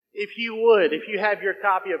If you would, if you have your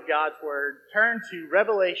copy of God's Word, turn to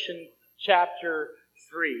Revelation chapter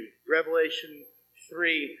 3. Revelation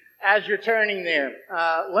 3. As you're turning there,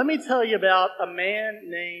 let me tell you about a man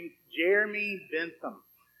named Jeremy Bentham.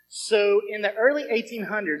 So in the early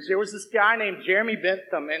 1800s, there was this guy named Jeremy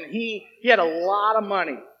Bentham, and he had a lot of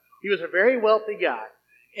money. He was a very wealthy guy.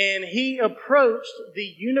 And he approached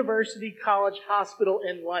the University College Hospital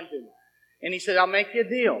in London. And he said, I'll make you a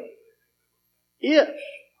deal.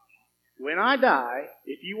 When I die,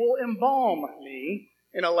 if you will embalm me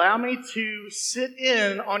and allow me to sit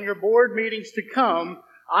in on your board meetings to come,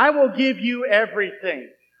 I will give you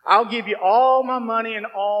everything. I'll give you all my money and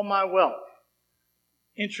all my wealth.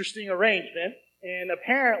 Interesting arrangement. And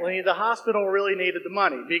apparently the hospital really needed the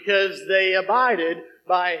money because they abided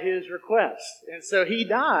by his request. And so he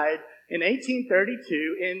died in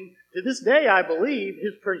 1832. And to this day, I believe,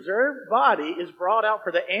 his preserved body is brought out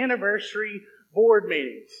for the anniversary board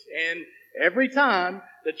meetings. And every time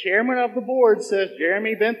the chairman of the board says,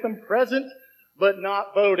 Jeremy Bentham present, but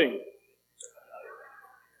not voting.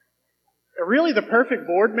 Really the perfect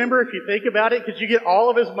board member, if you think about it, because you get all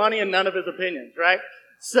of his money and none of his opinions, right?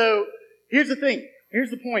 So here's the thing.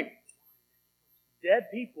 Here's the point. Dead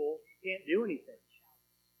people can't do anything.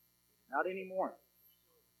 Not anymore.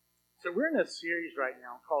 So we're in a series right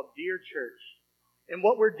now called Dear Church. And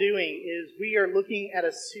what we're doing is we are looking at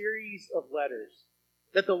a series of letters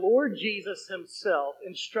that the Lord Jesus himself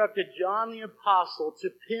instructed John the Apostle to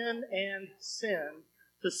pen and send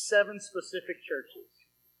to 7 specific churches,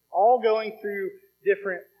 all going through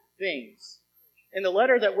different things. And the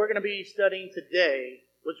letter that we're going to be studying today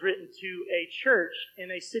was written to a church in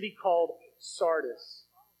a city called Sardis.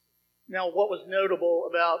 Now, what was notable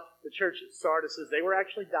about the church at Sardis is they were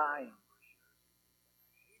actually dying,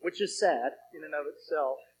 which is sad in and of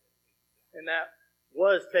itself. And that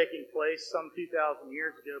was taking place some 2,000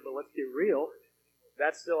 years ago, but let's get real.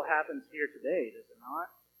 That still happens here today, does it not?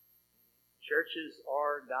 Churches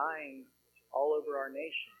are dying all over our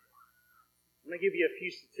nation. I'm going to give you a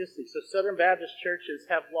few statistics. So Southern Baptist churches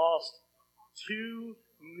have lost 2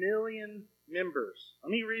 million members.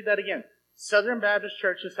 Let me read that again. Southern Baptist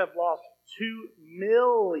churches have lost 2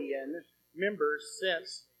 million members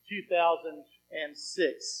since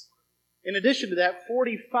 2006. In addition to that,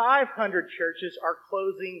 4,500 churches are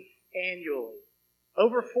closing annually.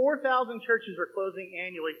 Over 4,000 churches are closing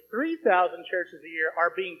annually. 3,000 churches a year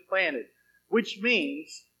are being planted, which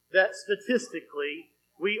means that statistically,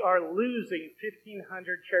 we are losing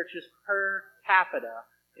 1,500 churches per capita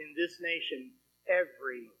in this nation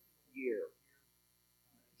every year.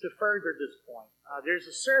 To further this point, there's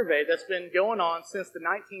a survey that's been going on since the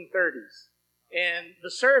 1930s. And the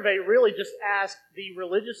survey really just asked the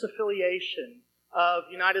religious affiliation of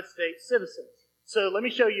United States citizens. So let me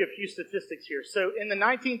show you a few statistics here. So in the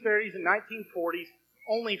 1930s and 1940s,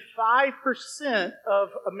 only 5% of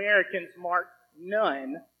Americans marked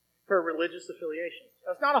none for religious affiliation.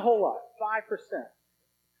 That's not a whole lot, 5%.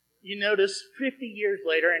 You notice 50 years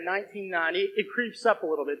later, in 1990, it creeps up a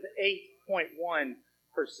little bit to 8.1%.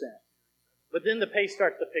 But then the pace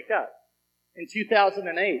starts to pick up. In 2008,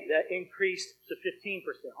 that increased to 15%,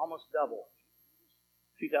 almost double.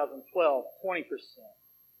 2012, 20%.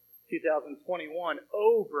 2021,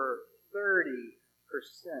 over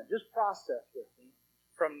 30%. Just process with me.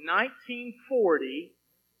 From 1940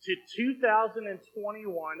 to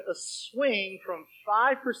 2021, a swing from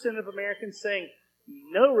 5% of Americans saying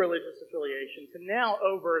no religious affiliation to now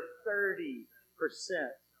over 30%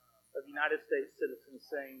 of United States citizens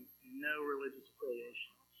saying no religious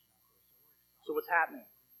affiliation. So what's happening?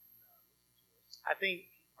 I think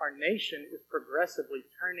our nation is progressively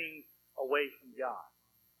turning away from God.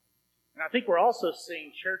 And I think we're also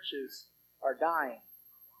seeing churches are dying.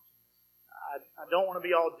 I don't want to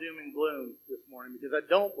be all doom and gloom this morning because I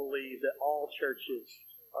don't believe that all churches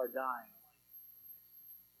are dying.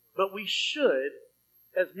 But we should,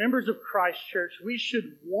 as members of Christ Church, we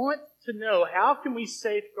should want to know how can we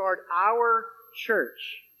safeguard our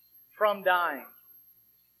church from dying?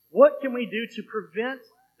 What can we do to prevent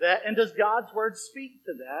that? And does God's Word speak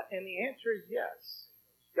to that? And the answer is yes.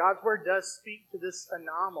 God's Word does speak to this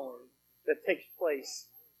anomaly that takes place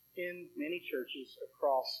in many churches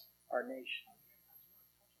across our nation.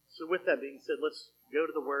 So with that being said, let's go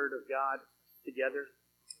to the Word of God together.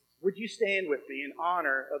 Would you stand with me in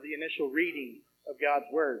honor of the initial reading of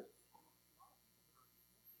God's Word?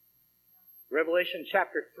 Revelation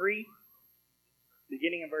chapter 3,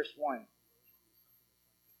 beginning in verse 1.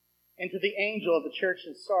 And to the angel of the church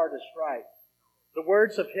in Sardis write, the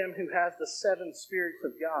words of him who has the 7 spirits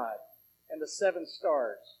of God and the 7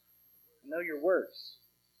 stars. I know your works,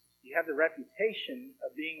 You have the reputation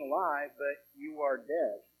of being alive, but you are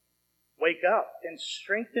dead. Wake up and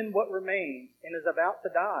strengthen what remains and is about to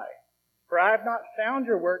die. For I have not found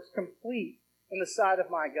your works complete in the sight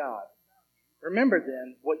of my God. Remember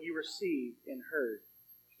then what you received and heard.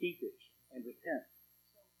 Keep it and repent.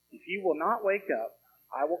 If you will not wake up,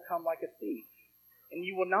 I will come like a thief, and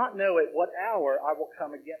you will not know at what hour I will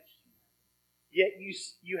come against you. Yet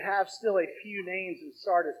you have still a few names in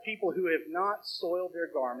Sardis, people who have not soiled their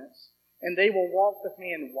garments, and they will walk with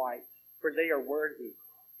me in white, for they are worthy.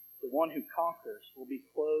 The one who conquers will be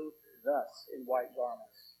clothed thus in white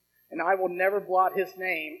garments. And I will never blot his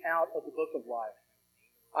name out of the book of life.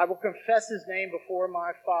 I will confess his name before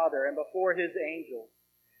my Father and before his angels.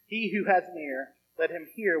 He who has an ear, let him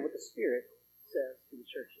hear what the Spirit says to the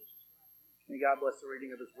churches. May God bless the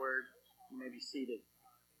reading of his word. You may be seated.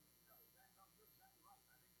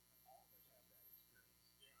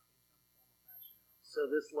 So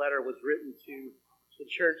this letter was written to the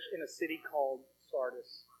church in a city called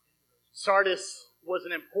Sardis. Sardis was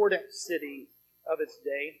an important city of its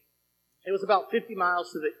day. It was about 50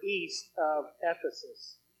 miles to the east of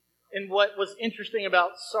Ephesus. And what was interesting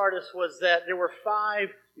about Sardis was that there were 5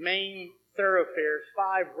 main thoroughfares,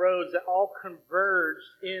 5 roads that all converged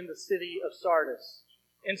in the city of Sardis.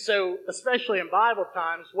 And so, especially in Bible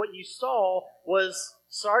times, what you saw was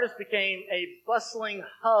Sardis became a bustling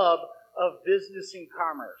hub of business and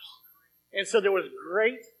commerce. And so there was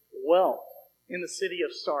great wealth in the city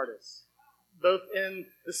of Sardis, both in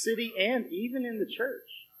the city and even in the church.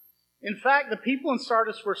 In fact, the people in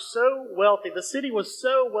Sardis were so wealthy, the city was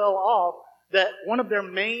so well off, that one of their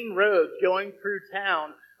main roads going through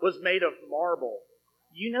town was made of marble.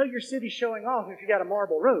 You know your city's showing off if you got a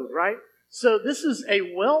marble road, right? So this is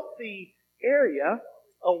a wealthy area,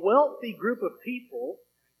 a wealthy group of people,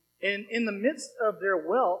 and in the midst of their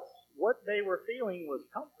wealth, what they were feeling was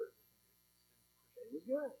comfort. It was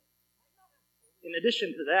good. In addition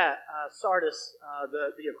to that, Sardis,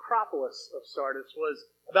 the Acropolis of Sardis, was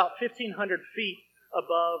about 1,500 feet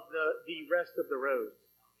above the rest of the roads.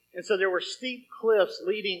 And so there were steep cliffs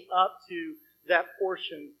leading up to that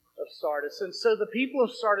portion of Sardis. And so the people of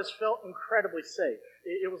Sardis felt incredibly safe.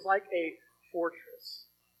 It was like a fortress.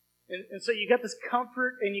 And so you got this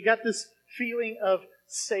comfort and you got this feeling of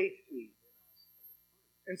safety.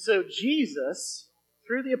 And so Jesus,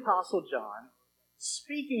 through the Apostle John,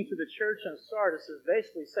 speaking to the church in Sardis, is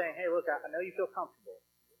basically saying, hey, look, I know you feel comfortable.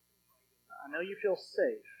 I know you feel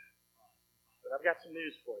safe. But I've got some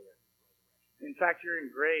news for you. In fact, you're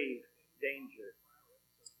in grave danger.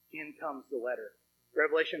 In comes the letter.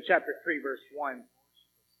 Revelation chapter 3, verse 1.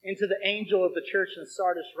 Into the angel of the church in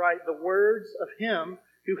Sardis write the words of him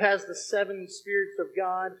who has the 7 spirits of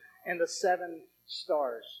God and the 7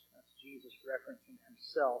 stars. That's Jesus referencing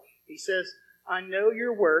himself. He says, I know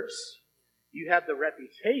your works. You have the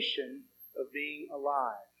reputation of being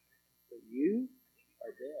alive, but you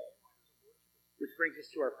are dead. Which brings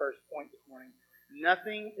us to our first point this morning.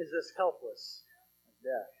 Nothing is as helpless as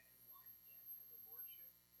death.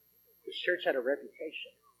 This church had a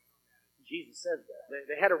reputation. Jesus says that.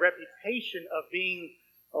 They had a reputation of being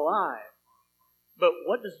alive. But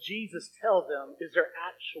what does Jesus tell them is their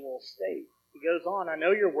actual state? He goes on, I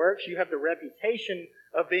know your works. You have the reputation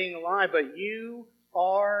of being alive, but you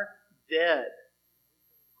are dead.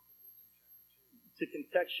 To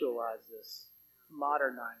contextualize this, to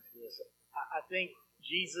modernize this, I think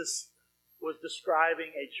Jesus was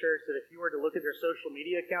describing a church that if you were to look at their social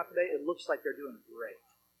media account today, it looks like they're doing great.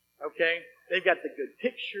 Okay? They've got the good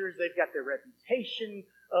pictures. They've got their reputation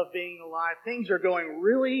of being alive. Things are going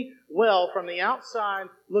really well from the outside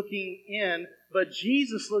looking in, but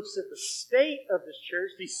Jesus looks at the state of this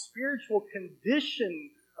church, the spiritual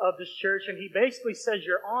condition of this church, and he basically says,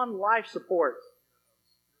 you're on life support.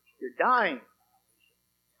 You're dying.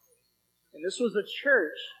 And this was a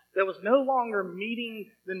church that was no longer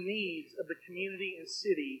meeting the needs of the community and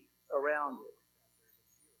city around it.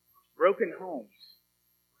 Broken homes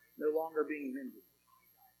no longer being mended.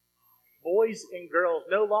 Boys and girls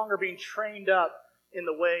no longer being trained up in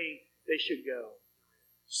the way they should go.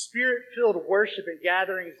 Spirit-filled worship and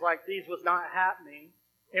gatherings like these was not happening,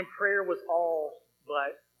 and prayer was all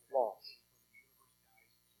but lost.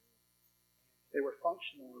 They were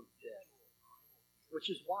functionally dead. Which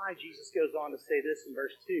is why Jesus goes on to say this in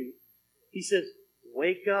verse 2. He says,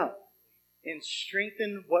 wake up and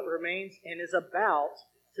strengthen what remains and is about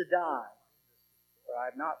to die. For I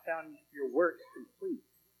have not found your works complete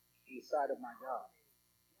in the sight of my God.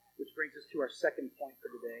 Which brings us to our second point for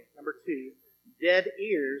today. Number 2, dead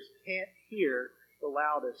ears can't hear the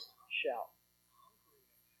loudest shout.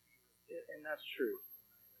 And that's true.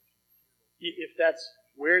 If that's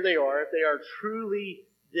where they are. If they are truly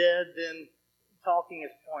dead, then talking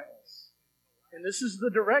is pointless. And this is the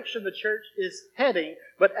direction the church is heading.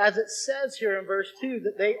 But as it says here in verse 2,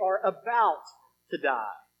 that they are about to die.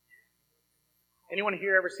 Anyone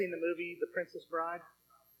here ever seen the movie The Princess Bride?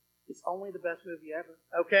 It's only the best movie ever.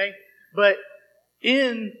 Okay? But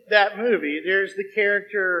in that movie, there's the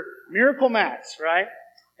character Miracle Max, right?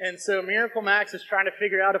 And so Miracle Max is trying to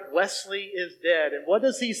figure out if Wesley is dead. And what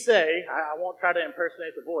does he say? I won't try to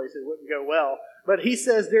impersonate the voice. It wouldn't go well. But he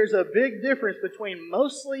says there's a big difference between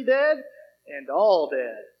mostly dead and all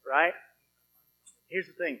dead, right? Here's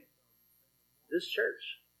the thing. This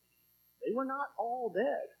church, they were not all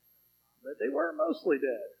dead. But they were mostly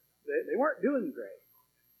dead. They weren't doing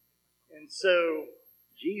great. And so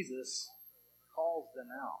Jesus calls them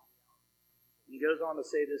out. He goes on to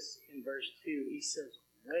say this in verse 2. He says,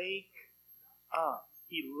 wake up.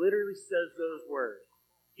 He literally says those words.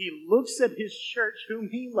 He looks at his church, whom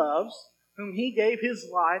he loves, whom he gave his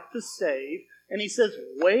life to save, and he says,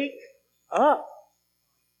 wake up.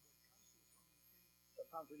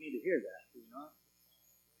 Sometimes we need to hear that, do we not?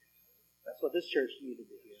 That's what this church needed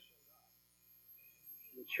to hear.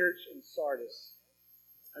 The church in Sardis,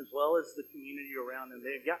 as well as the community around them,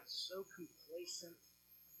 they've gotten so complacent,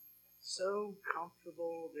 so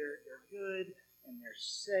comfortable. They're good and they're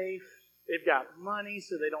safe. They've got money,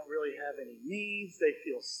 so they don't really have any needs. They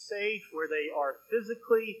feel safe where they are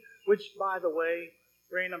physically, which, by the way,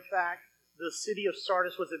 random fact, the city of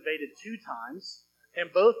Sardis was invaded 2 times,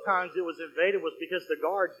 and both times it was invaded was because the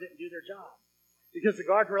guards didn't do their job. Because the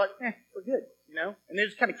guards were like, we're good, And they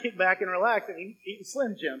just kind of kick back and relax and eat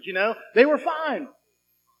Slim Jims, They were fine.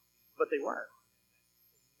 But they weren't.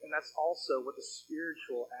 And that's also what the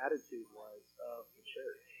spiritual attitude was of the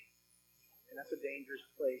church. And that's a dangerous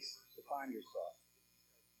place to find yourself.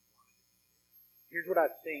 Here's what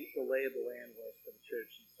I think the lay of the land was for the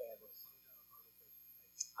church in Sardis.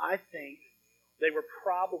 I think they were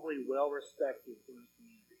probably well respected in the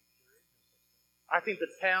community. I think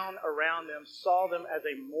the town around them saw them as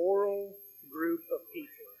a moral group of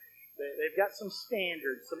people. They've got some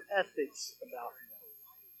standards, some ethics about them.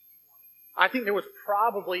 I think there was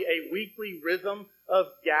probably a weekly rhythm of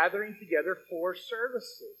gathering together for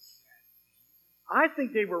services. I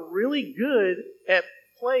think they were really good at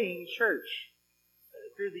playing church.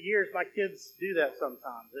 Through the years, my kids do that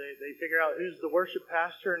sometimes. They figure out who's the worship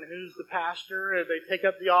pastor and who's the pastor, and they take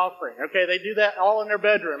up the offering. Okay, they do that all in their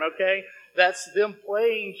bedroom, okay? That's them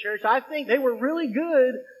playing church. I think they were really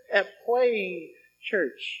good at playing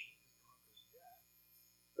church.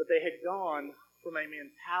 But they had gone from a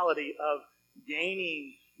mentality of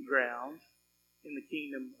gaining ground in the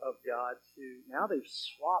kingdom of God to now they've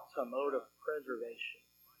swapped to a mode of preservation.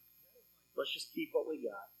 Let's just keep what we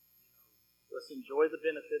got. Let's enjoy the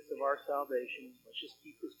benefits of our salvation. Let's just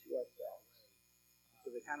keep this to ourselves. So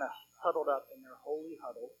they kind of huddled up in their holy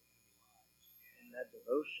huddle, and that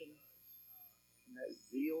devotion and that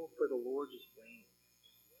zeal for the Lord just waned.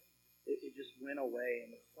 It just went away,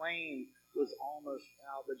 and the flame was almost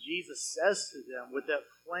out. But Jesus says to them, with that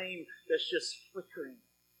flame that's just flickering,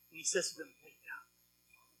 and he says to them, wake up.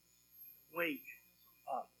 Wake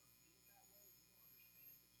up.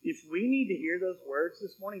 If we need to hear those words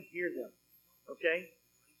this morning, hear them. Okay?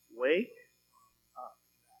 Wake up.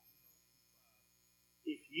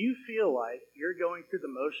 If you feel like you're going through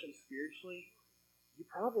the motions spiritually, you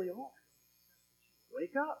probably are.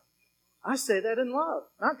 Wake up. I say that in love,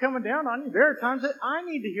 not coming down on you. There are times that I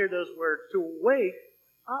need to hear those words to wake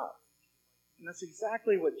up. And that's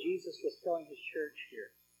exactly what Jesus was telling his church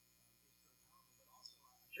here.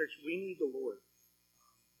 Church, we need the Lord.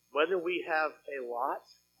 Whether we have a lot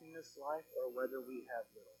in this life or whether we have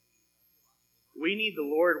little. We need the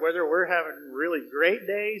Lord whether we're having really great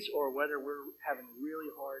days or whether we're having really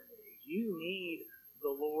hard days. You need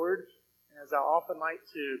the Lord. And as I often like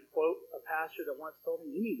to quote a pastor that once told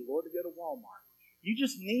me, you need the Lord to go to Walmart. You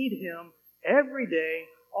just need him every day,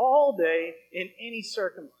 all day, in any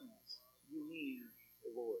circumstance. You need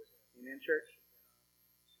the Lord. Amen, church?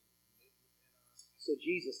 So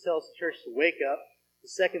Jesus tells the church to wake up. The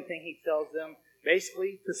second thing he tells them,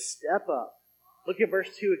 basically, to step up. Look at verse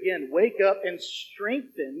 2 again. Wake up and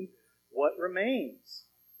strengthen what remains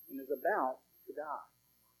and is about to die.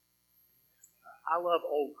 I love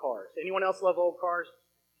old cars. Anyone else love old cars?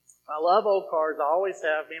 I love old cars. I always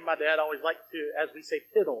have. Me and my dad always like to, as we say,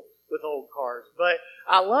 piddle with old cars. But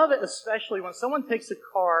I love it especially when someone takes a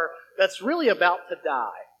car that's really about to die.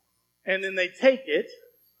 And then they take it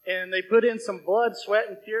and they put in some blood, sweat,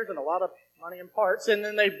 and tears and a lot of money and parts. And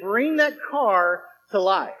then they bring that car to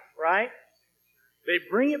life, right? They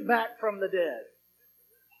bring it back from the dead.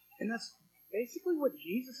 And that's basically what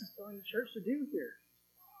Jesus is telling the church to do here.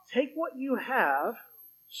 Take what you have,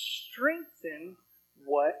 strengthen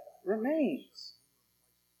what remains.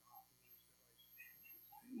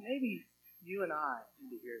 Maybe you and I need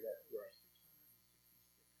to hear that today.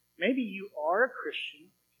 Maybe you are a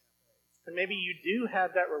Christian, and maybe you do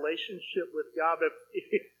have that relationship with God, but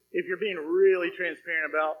if you're being really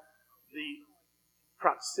transparent about the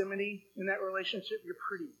proximity in that relationship, you're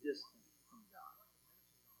pretty distant from God.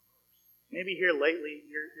 Maybe here lately,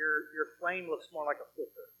 your flame looks more like a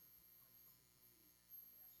flicker.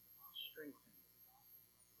 Strengthen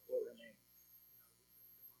what remains.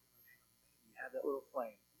 You have that little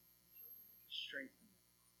flame. Strengthen it.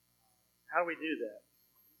 How do we do that?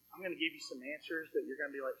 I'm going to give you some answers that you're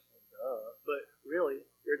going to be like, duh, but really,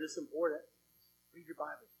 they're this important. Read your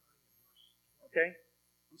Bible. Okay?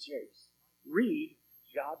 I'm serious. Read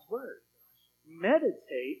God's Word.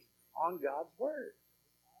 Meditate on God's Word.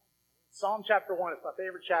 Psalm chapter 1 is my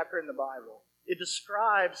favorite chapter in the Bible. It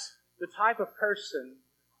describes the type of person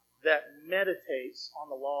that meditates on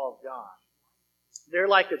the law of God. They're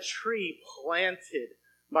like a tree planted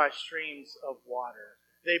by streams of water.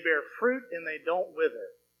 They bear fruit and they don't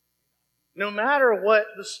wither. No matter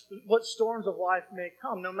what storms of life may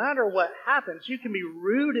come, no matter what happens, you can be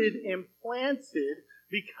rooted and planted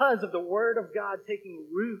because of the Word of God taking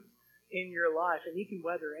root in your life. And you can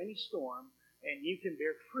weather any storm and you can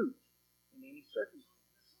bear fruit in any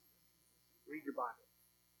circumstance. Read your Bible.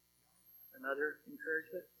 Another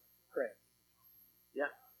encouragement, pray. Yeah,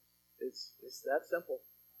 it's that simple.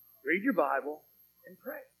 Read your Bible and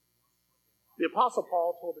pray. The Apostle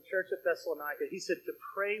Paul told the church at Thessalonica, he said to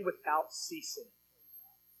pray without ceasing.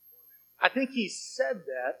 I think he said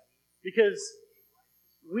that because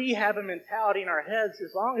we have a mentality in our heads,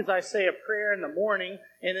 as long as I say a prayer in the morning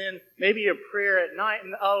and then maybe a prayer at night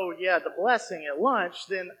and the blessing at lunch,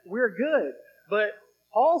 then we're good. But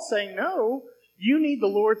Paul's saying, no, you need the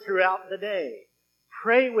Lord throughout the day.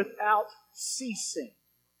 Pray without ceasing.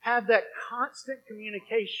 Have that constant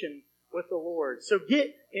communication with the Lord. So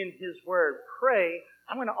get in His Word. Pray.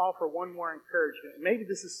 I'm going to offer one more encouragement. Maybe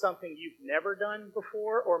this is something you've never done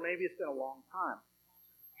before, or maybe it's been a long time.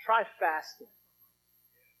 Try fasting.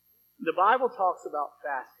 The Bible talks about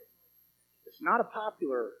fasting. It's not a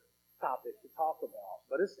popular topic to talk about,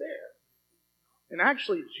 but it's there. And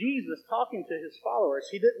actually, Jesus, talking to His followers,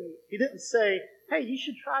 He didn't say, hey, you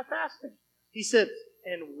should try fasting. He said,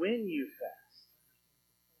 and when you fast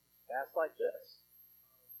like this.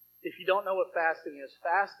 If you don't know what fasting is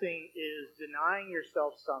denying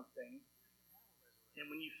yourself something. And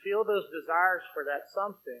when you feel those desires for that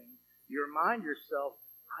something, you remind yourself,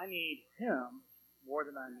 I need Him more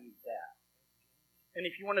than I need that. And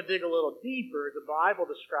if you want to dig a little deeper, the Bible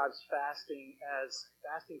describes fasting as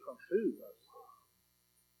fasting from food mostly.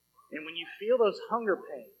 And when you feel those hunger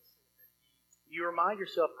pains, you remind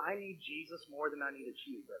yourself, I need Jesus more than I need a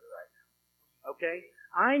cheeseburger right now. Okay?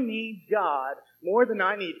 I need God more than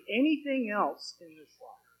I need anything else in this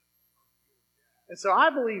life. And so I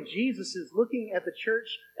believe Jesus is looking at the church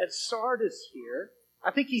at Sardis here.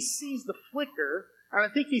 I think He sees the flicker, and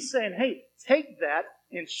I think He's saying, hey, take that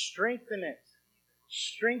and strengthen it.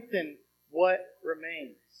 Strengthen what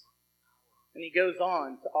remains. And He goes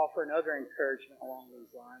on to offer another encouragement along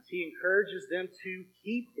these lines. He encourages them to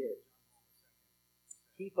keep it.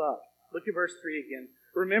 Keep up. Look at verse 3 again.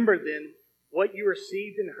 Remember then what you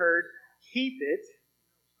received and heard, keep it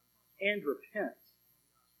and repent.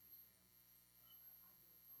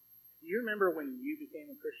 Do you remember when you became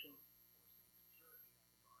a Christian?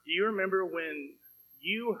 Do you remember when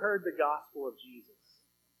you heard the gospel of Jesus?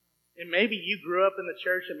 And maybe you grew up in the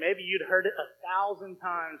church and maybe you'd heard it 1,000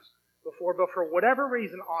 times before, but for whatever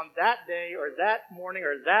reason on that day or that morning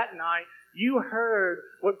or that night, you heard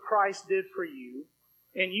what Christ did for you.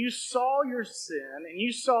 And you saw your sin, and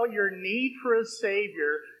you saw your need for a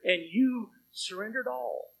Savior, and you surrendered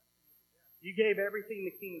all. You gave everything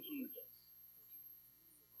to King Jesus.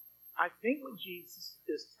 I think what Jesus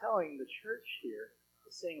is telling the church here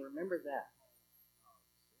is saying, remember that.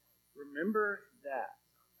 Remember that.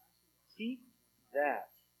 Keep that.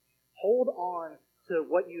 Hold on to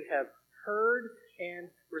what you have heard and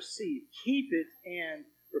received. Keep it and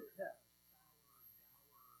repent.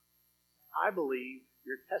 I believe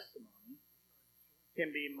your testimony can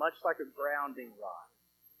be much like a grounding rod.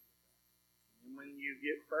 And when you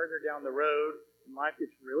get further down the road and life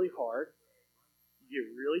gets really hard, you get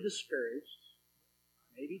really discouraged,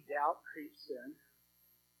 maybe doubt creeps in,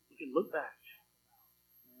 you can look back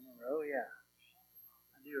and remember, oh yeah,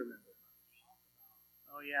 I do remember.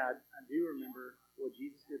 Oh yeah, I do remember what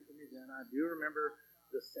Jesus did for me then. I do remember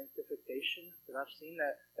the sanctification that I've seen,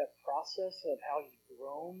 that process of how He's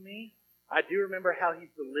grown me. I do remember how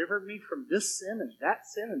He's delivered me from this sin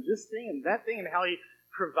and this thing and that thing, and how He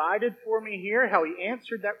provided for me here, how He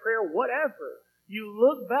answered that prayer, whatever. You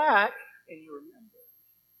look back and you remember.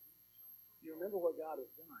 You remember what God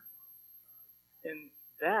has done. And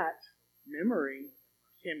that memory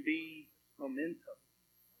can be momentum.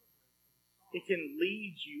 It can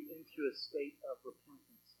lead you into a state of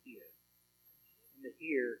repentance here, in the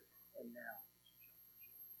here and now.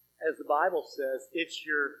 As the Bible says, it's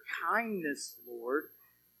your kindness, Lord,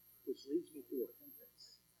 which leads me to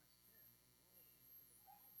repentance.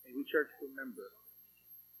 May we, church, remember,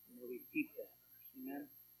 and may we keep that.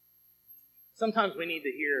 Amen? Sometimes we need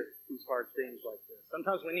to hear these hard things like this.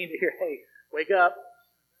 Sometimes we need to hear, hey, wake up,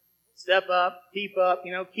 step up, keep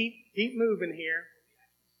keep moving here.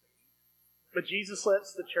 But Jesus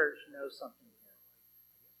lets the church know something here.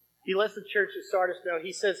 He lets the church at Sardis know.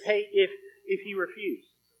 He says, hey, if you refuse,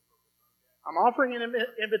 I'm offering an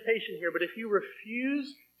invitation here, but if you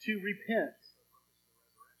refuse to repent,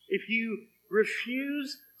 if you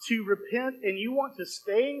refuse to repent and you want to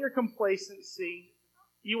stay in your complacency,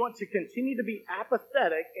 you want to continue to be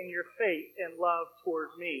apathetic in your faith and love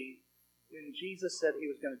towards me, then Jesus said He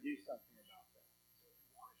was going to do something about that.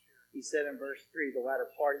 He said in verse 3, the latter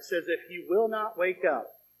part, He says, if you will not wake up,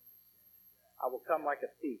 I will come like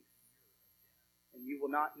a thief, and you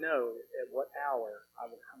will not know at what hour I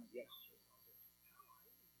will come against you.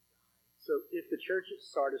 So if the church at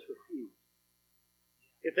Sardis refused,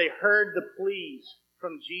 if they heard the pleas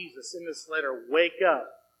from Jesus in this letter, wake up,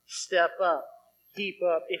 step up, keep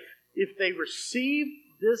up, if they received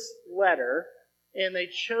this letter and they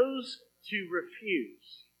chose to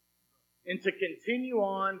refuse and to continue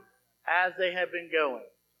on as they have been going,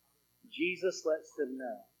 Jesus lets them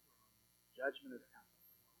know judgment is coming.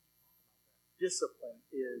 Discipline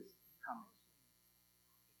is coming.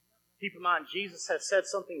 Keep in mind, Jesus has said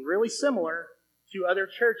something really similar to other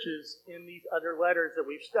churches in these other letters that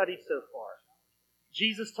we've studied so far.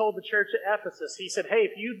 Jesus told the church at Ephesus, He said, hey,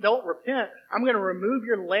 if you don't repent, I'm going to remove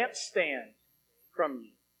your lampstand from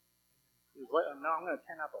you. He was like, no, I'm going to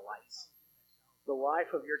turn out the lights. The life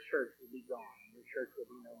of your church will be gone, and your church will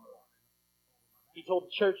be no more. He told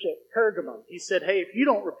the church at Pergamum, He said, hey, if you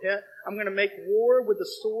don't repent, I'm going to make war with the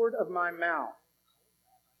sword of my mouth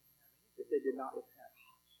if they did not repent.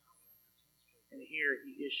 And here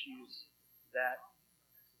He issues that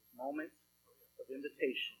moment of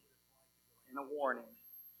invitation and a warning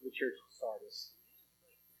to the church of Sardis.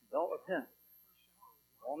 Don't repent.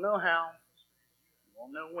 You won't know how. You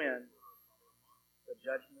won't know when. The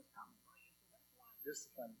judgment is coming.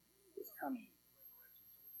 Discipline is coming.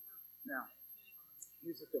 Now,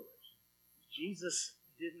 here's the thing. Jesus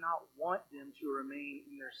did not want them to remain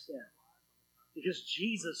in their sin, because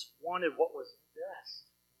Jesus wanted what was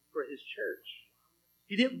best for His church.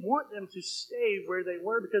 He didn't want them to stay where they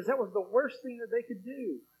were, because that was the worst thing that they could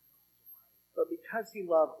do. But because He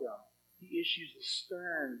loved them, He issues a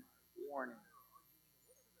stern warning.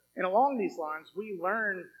 And along these lines, we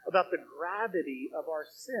learn about the gravity of our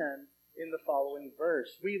sin in the following verse.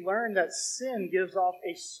 We learn that sin gives off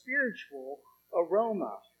a spiritual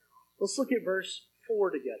aroma. Let's look at verse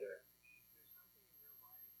 4 together.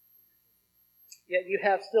 Yet you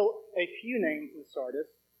have still a few names in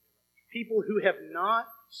Sardis, people who have not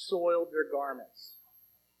soiled their garments,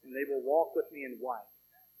 and they will walk with me in white,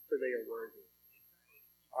 for they are worthy.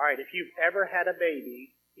 All right, if you've ever had a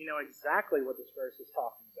baby, you know exactly what this verse is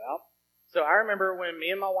talking about. So I remember when me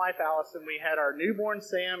and my wife Allison, we had our newborn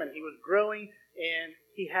Sam, and he was growing, and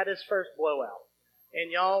he had his first blowout.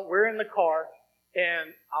 And y'all, we're in the car,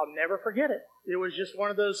 and I'll never forget it. It was just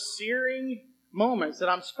one of those searing moments that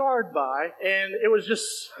I'm scarred by, and it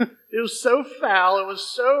was so foul, it was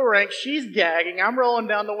so rank. She's gagging, I'm rolling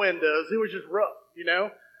down the windows. It was just rough, you know.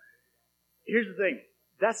 Here's the thing.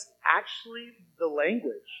 That's actually the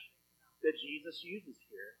language that Jesus uses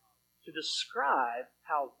here to describe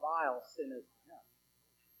how vile sin is to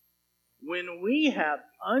Him. When we have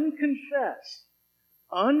unconfessed,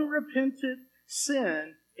 unrepentant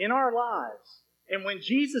sin in our lives, and when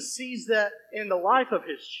Jesus sees that in the life of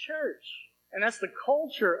His church, and that's the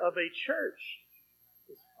culture of a church,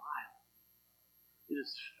 it's vile. It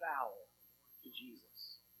is foul to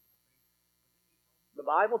Jesus. The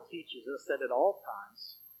Bible teaches us that at all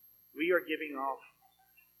times we are giving off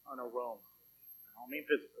an aroma. I don't mean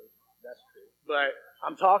physically, that's true. But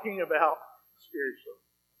I'm talking about spiritually.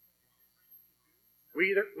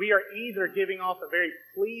 We are either giving off a very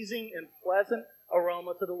pleasing and pleasant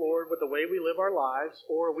aroma to the Lord with the way we live our lives,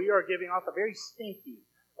 or we are giving off a very stinky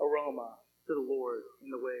aroma to the Lord in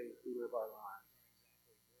the way we live our lives.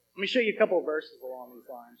 Let me show you a couple of verses along these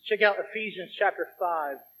lines. Check out Ephesians chapter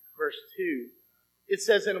 5, verse 2. It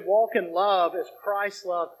says, "And walk in love as Christ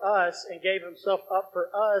loved us and gave himself up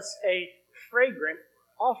for us, a fragrant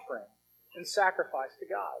offering and sacrifice to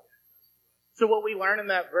God." So what we learn in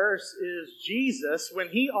that verse is Jesus, when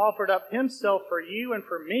he offered up himself for you and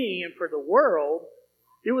for me and for the world,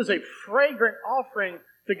 it was a fragrant offering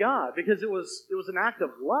to God because it was an act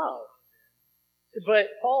of love.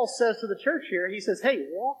 But Paul says to the church here, he says,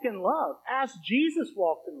 hey, walk in love as Jesus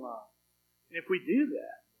walked in love. And if we do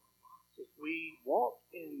that, if we walk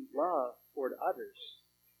in love toward others,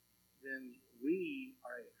 then we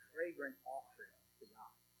are a fragrant offering to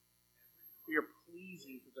God. We are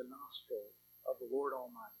pleasing to the nostrils of the Lord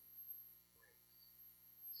Almighty.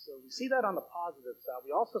 So we see that on the positive side.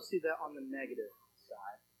 We also see that on the negative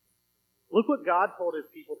side. Look what God told his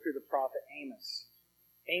people through the prophet Amos.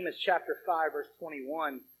 Amos chapter 5, verse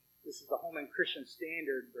 21. This is the Holman Christian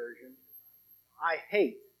Standard Version.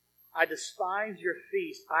 I despise your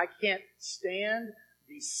feast. I can't stand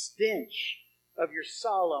the stench of your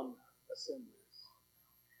solemn assemblies.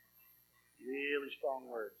 Really strong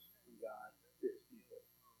words from God to his people.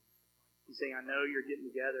 He's saying, I know you're getting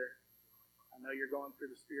together. I know you're going through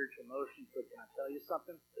the spiritual motions, but can I tell you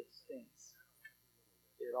something? It stinks.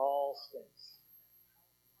 It all stinks.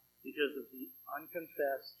 Because of the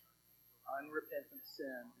unconfessed, unrepentant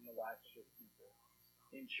sin in the life of his people.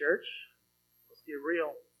 In church, let's get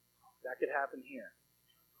real. That could happen here.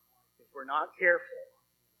 If we're not careful,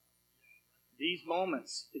 these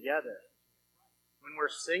moments together, when we're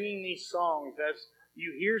singing these songs, as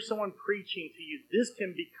you hear someone preaching to you, this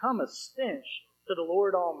can become a stench to the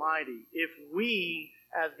Lord Almighty if we,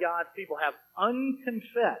 as God's people, have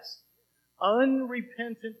unconfessed,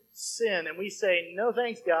 unrepentant sin, and we say, no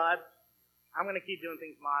thanks, God, I'm going to keep doing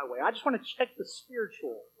things my way. I just want to check the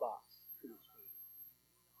spiritual box.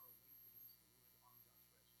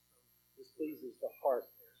 This pleases the heart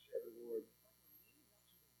of the Lord.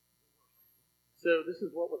 So this is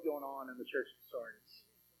what was going on in the church of Sardis.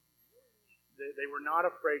 They were not a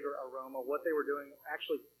fragrant aroma. What they were doing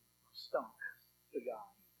actually stunk to God.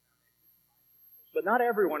 But not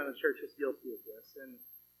everyone in the church is guilty of this, and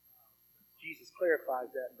Jesus clarifies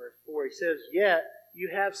that in verse 4. He says, yet you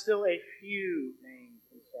have still a few names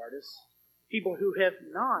in Sardis, people who have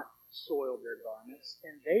not soiled their garments,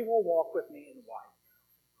 and they will walk with me in white,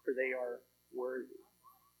 for they are worthy.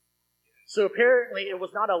 So apparently it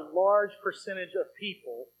was not a large percentage of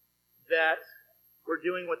people that were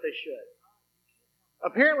doing what they should.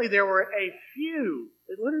 Apparently there were a few,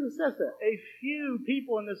 it literally says that, a few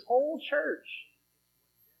people in this whole church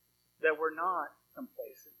that were not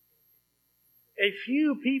complacent. A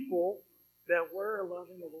few people that were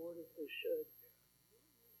loving the Lord as they should.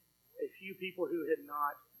 A few people who had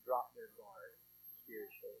not dropped their guard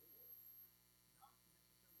spiritually.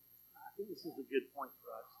 I think this is a good point for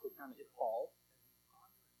us to kind of hit pause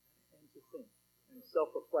and to think and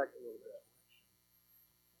self-reflect a little bit.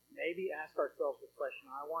 Maybe ask ourselves the question,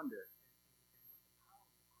 I wonder,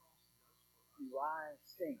 do I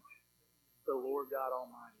stink to the Lord God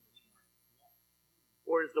Almighty?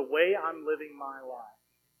 Or is the way I'm living my life,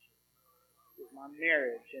 is my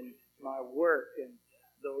marriage and my work and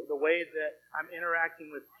the way that I'm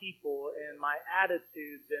interacting with people and my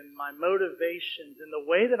attitudes and my motivations and the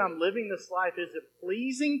way that I'm living this life, is it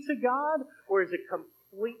pleasing to God or is it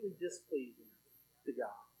completely displeasing to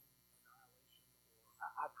God?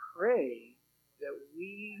 I pray that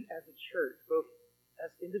we as a church, both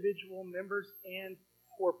as individual members and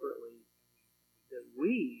corporately, that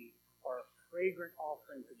we are a fragrant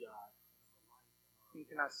offering to God. And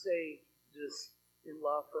can I say this in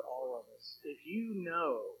love for all of us? If you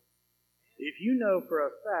know for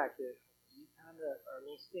a fact that you kind of are a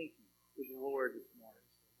little stinky to the Lord this morning,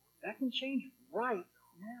 that can change right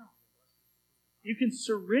now. You can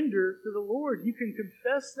surrender to the Lord. You can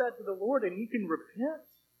confess that to the Lord, and you can repent.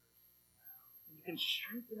 And you can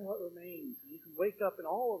strengthen what remains. And you can wake up in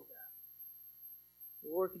all of that.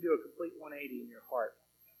 The Lord can do a complete 180 in your heart.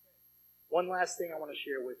 One last thing I want to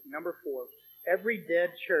share with you. Number 4, every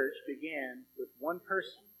dead church began with one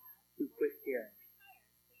person who quit caring.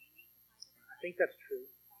 I think that's true.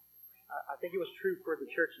 I think it was true for the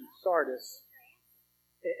church in Sardis.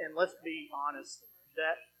 And let's be honest,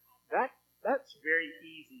 that's very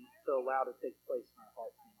easy to allow to take place in our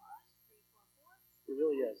hearts and lives. It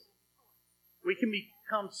really is. We can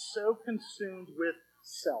become so consumed with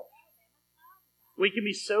self. We can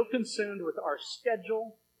be so consumed with our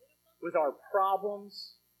schedule, with our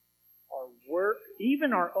problems, our work,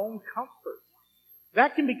 even our own comfort.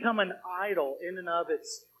 That can become an idol in and of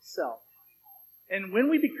itself. And when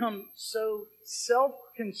we become so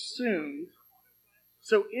self-consumed,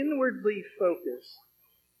 so inwardly focused,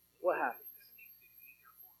 what happens?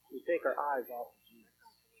 We take our eyes off of Jesus.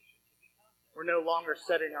 We're no longer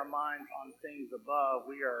setting our minds on things above.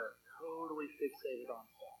 We are totally fixated on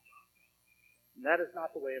self. And that is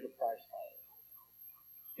not the way of a Christ follower.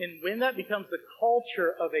 And when that becomes the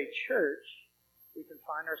culture of a church, we can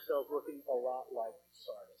find ourselves looking a lot like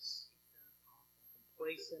Sardis.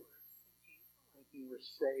 Complacent, thinking we're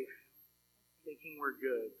safe, thinking we're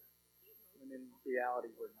good, when in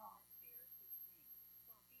reality we're not.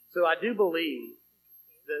 So I do believe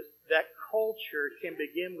that culture can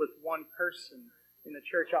begin with one person in the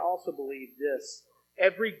church. I also believe this.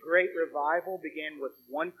 Every great revival began with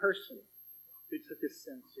one person who took his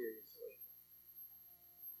sin seriously.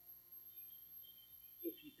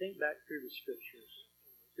 If you think back through the Scriptures,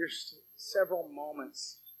 there's several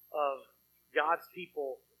moments of God's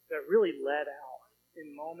people that really led out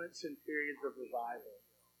in moments and periods of revival.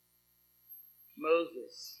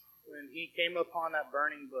 Moses, when he came upon that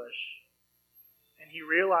burning bush, and he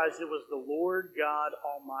realized it was the Lord God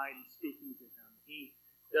Almighty speaking to him. He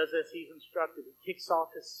does as he's instructed. He kicks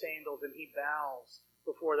off his sandals and he bows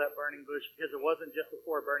before that burning bush, because it wasn't just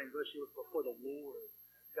before a burning bush, it was before the Lord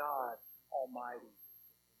God Almighty.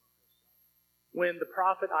 When the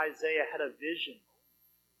prophet Isaiah had a vision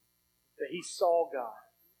that he saw God,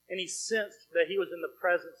 and he sensed that he was in the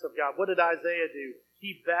presence of God, what did Isaiah do?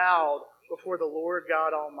 He bowed before the Lord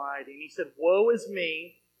God Almighty, and he said, "Woe is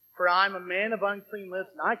me, for I am a man of unclean lips,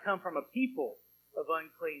 and I come from a people of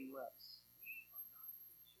unclean lips."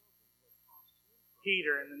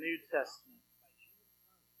 Peter in the New Testament,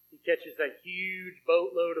 he catches that huge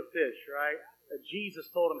boatload of fish, right? That Jesus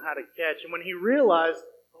told him how to catch. And when he realized,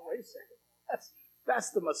 oh, wait a second,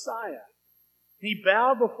 that's the Messiah. He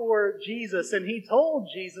bowed before Jesus and he told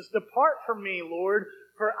Jesus, "Depart from me, Lord,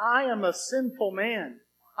 for I am a sinful man.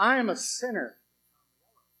 I am a sinner."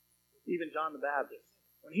 Even John the Baptist,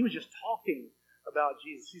 when he was just talking about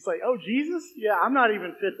Jesus, he's like, "Oh, Jesus? Yeah, I'm not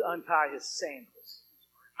even fit to untie his sandals.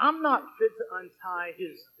 I'm not fit to untie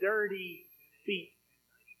his dirty feet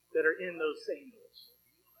that are in those sandals.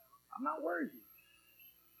 I'm not worthy."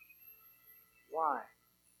 Why?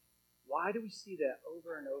 Why do we see that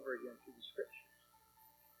over and over again through the Scriptures?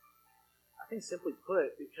 I think simply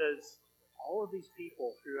put, because all of these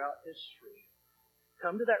people throughout history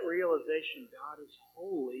come to that realization: God is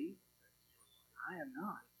holy, I am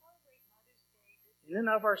not. In and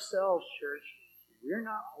of ourselves, church, we're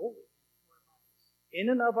not holy. In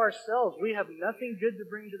and of ourselves, we have nothing good to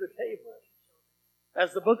bring to the table.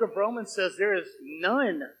 As the book of Romans says, there is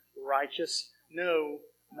none righteous, no,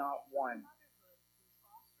 not one.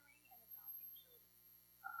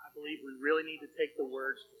 I believe we really need to take the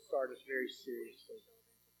words to Sardis very seriously.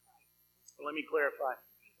 Let me clarify.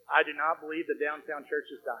 I do not believe the downtown church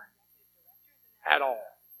is dying. At all.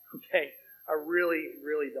 Okay? I really,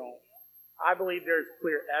 really don't. I believe there's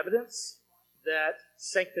clear evidence that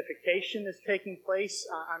sanctification is taking place.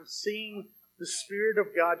 I'm seeing the Spirit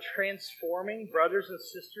of God transforming brothers and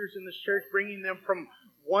sisters in this church, bringing them from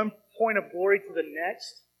one point of glory to the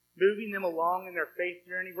next, moving them along in their faith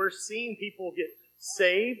journey. We're seeing people get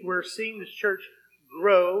saved. We're seeing this church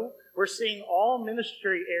grow. We're seeing all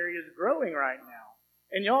ministry areas growing right now.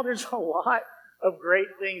 And y'all, there's a lot of great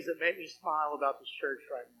things that make me smile about this church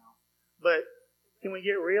right now. But can we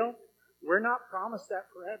get real? We're not promised that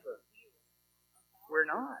forever. We're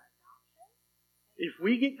not. If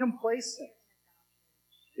we get complacent,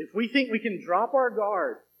 if we think we can drop our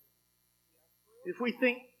guard, if we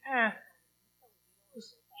think,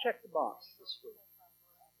 just check the box this week.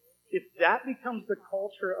 If that becomes the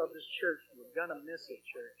culture of this church, we're going to miss it,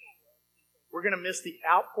 church. We're going to miss the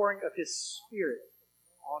outpouring of His Spirit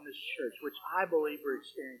on this church, which I believe we're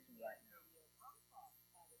experiencing right now.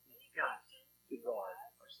 We've got to guard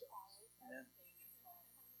ourselves. Amen.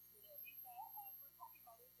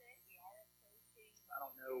 I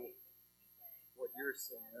don't know what your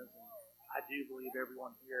sin is, and I do believe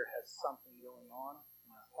everyone here has something going on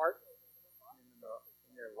in their heart and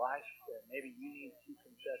in their life that maybe you need to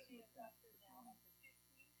confess and repent this morning.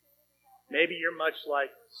 Maybe you're much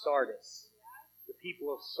like Sardis, the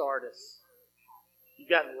people of Sardis. You've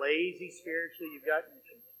gotten lazy spiritually. You've gotten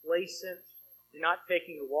complacent. You're not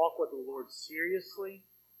taking the walk with the Lord seriously.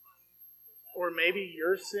 Or maybe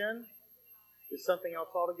your sin is something else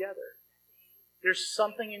altogether. There's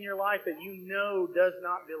something in your life that you know does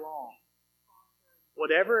not belong.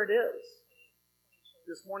 Whatever it is,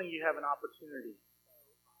 this morning you have an opportunity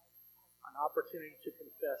to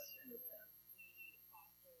confess and repent.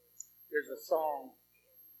 There's a song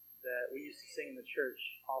that we used to sing in the church,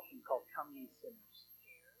 often called Come Ye Sinners.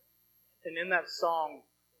 And in that song,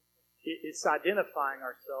 it's identifying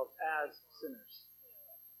ourselves as sinners.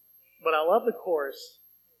 But I love the chorus,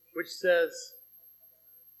 which says,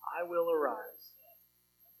 I will arise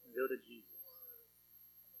and go to Jesus.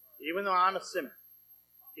 Even though I'm a sinner,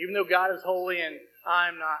 even though God is holy and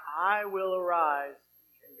I'm not, I will arise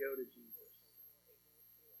and go to Jesus.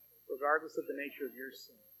 Regardless of the nature of your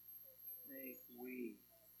sin, may we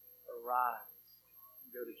arise and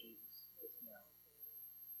go to Jesus this morning.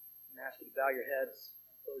 I'm going to ask you to bow your heads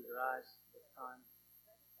and close your eyes this time.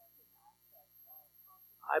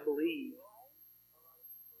 I believe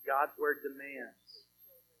God's Word demands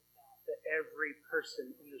that every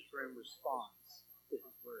person in this room responds to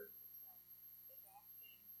His Word.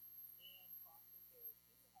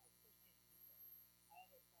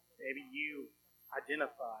 Maybe you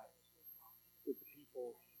identify with the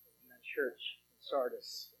people in that church in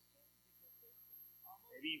Sardis.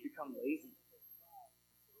 Maybe you've become lazy.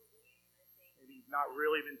 Maybe you've not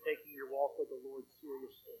really been taking your walk with the Lord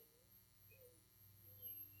seriously.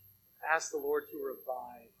 Ask the Lord to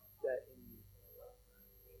revive that in you,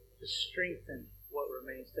 to strengthen what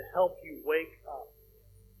remains, to help you wake up.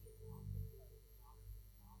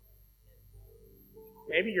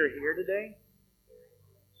 Maybe you're here today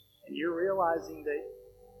and you're realizing that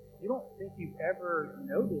you don't think you've ever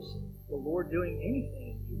noticed the Lord doing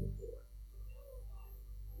anything in you before.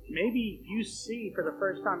 Maybe you see for the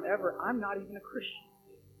first time ever, I'm not even a Christian.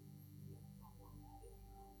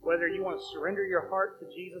 Whether you want to surrender your heart to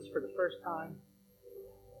Jesus for the first time,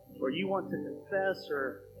 or you want to confess,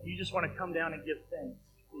 or you just want to come down and give thanks,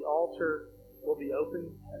 the altar will be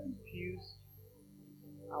open at these pews.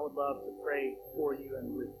 I would love to pray for you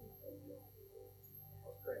and with you.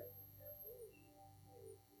 Let's pray.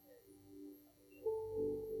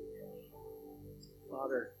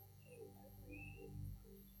 Father,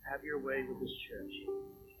 have your way with this church.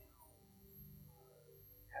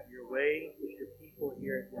 Have your way with your people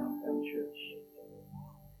here at Downtown Church.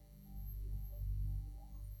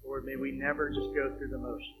 Lord, may we never just go through the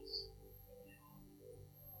motions.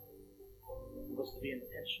 Help us to be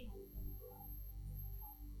intentional.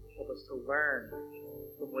 Help us to learn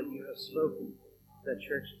from what you have spoken to that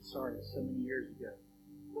church at Sardis so many years ago.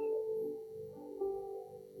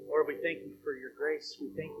 Lord, we thank you for your grace. We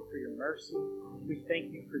thank you for your mercy. We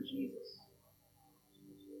thank you for Jesus.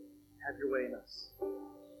 Have your way in us.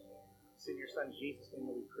 It's in your Son Jesus' name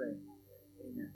that we pray. Amen.